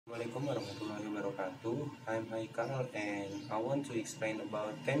Assalamualaikum warahmatullahi wabarakatuh. I'm Haikal and I want to explain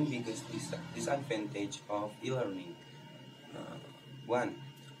about 10 biggest disadvantage of e-learning. 1.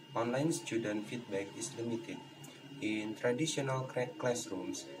 Online student feedback is limited. In traditional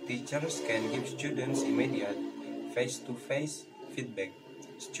classrooms, teachers can give students immediate face-to-face feedback.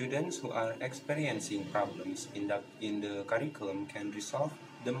 Students who are experiencing problems in the curriculum can resolve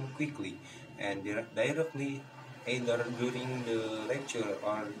them quickly and directly, either during the lecture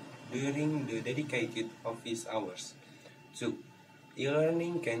or during the dedicated office hours. 2.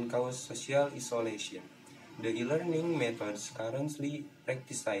 E-learning can cause social isolation. The e-learning methods currently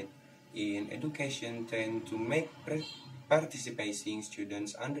practiced in education tend to make participating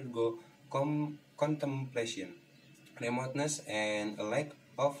students undergo contemplation, remoteness, and a lack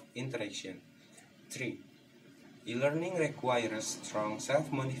of interaction. 3. E-learning requires strong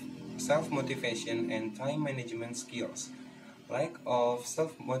self-motivation and time management skills. Lack of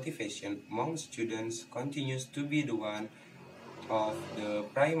self-motivation among students continues to be one of the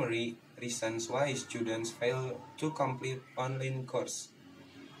primary reasons why students fail to complete online course.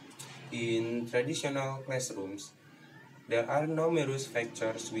 In traditional classrooms, there are numerous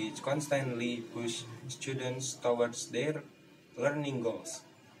factors which constantly push students towards their learning goals.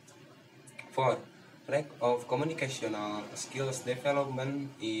 4. Lack of communicational skills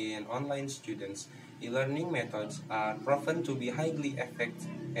development in online students. E-learning methods are proven to be highly effective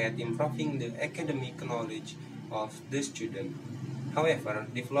at improving the academic knowledge of the student. However,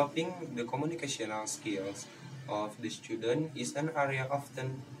 developing the communicational skills of the student is an area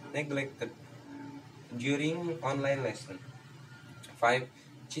often neglected during online lesson. 5.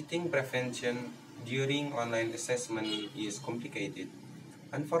 Cheating prevention during online assessment is complicated.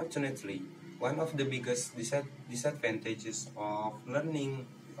 Unfortunately, one of the biggest disadvantages of e-learning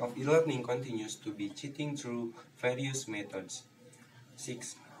continues to be cheating through various methods.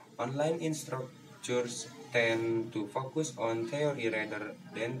 6. Online instructors tend to focus on theory rather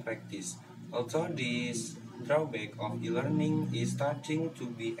than practice. Although this drawback of e-learning is starting to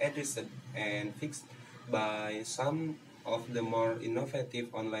be addressed and fixed by some of the more innovative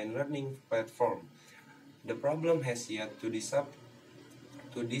online learning platforms, the problem has yet to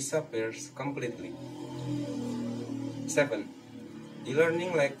disappear completely. 7.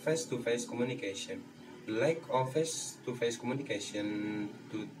 E-learning lack face-to-face communication. The lack of face-to-face communication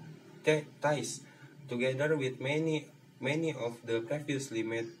ties together with many of the previously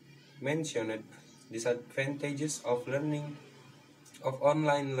mentioned disadvantages of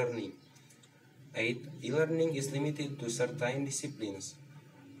online learning. 8. E-learning is limited to certain disciplines.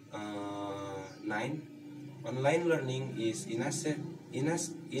 9. Online learning is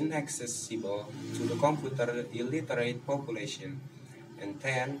inaccessible to the computer illiterate population. And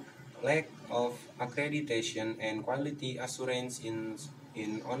 10. Lack of accreditation and quality assurance in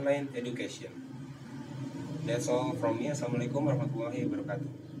online education. That's all from me. Assalamualaikum warahmatullahi wabarakatuh.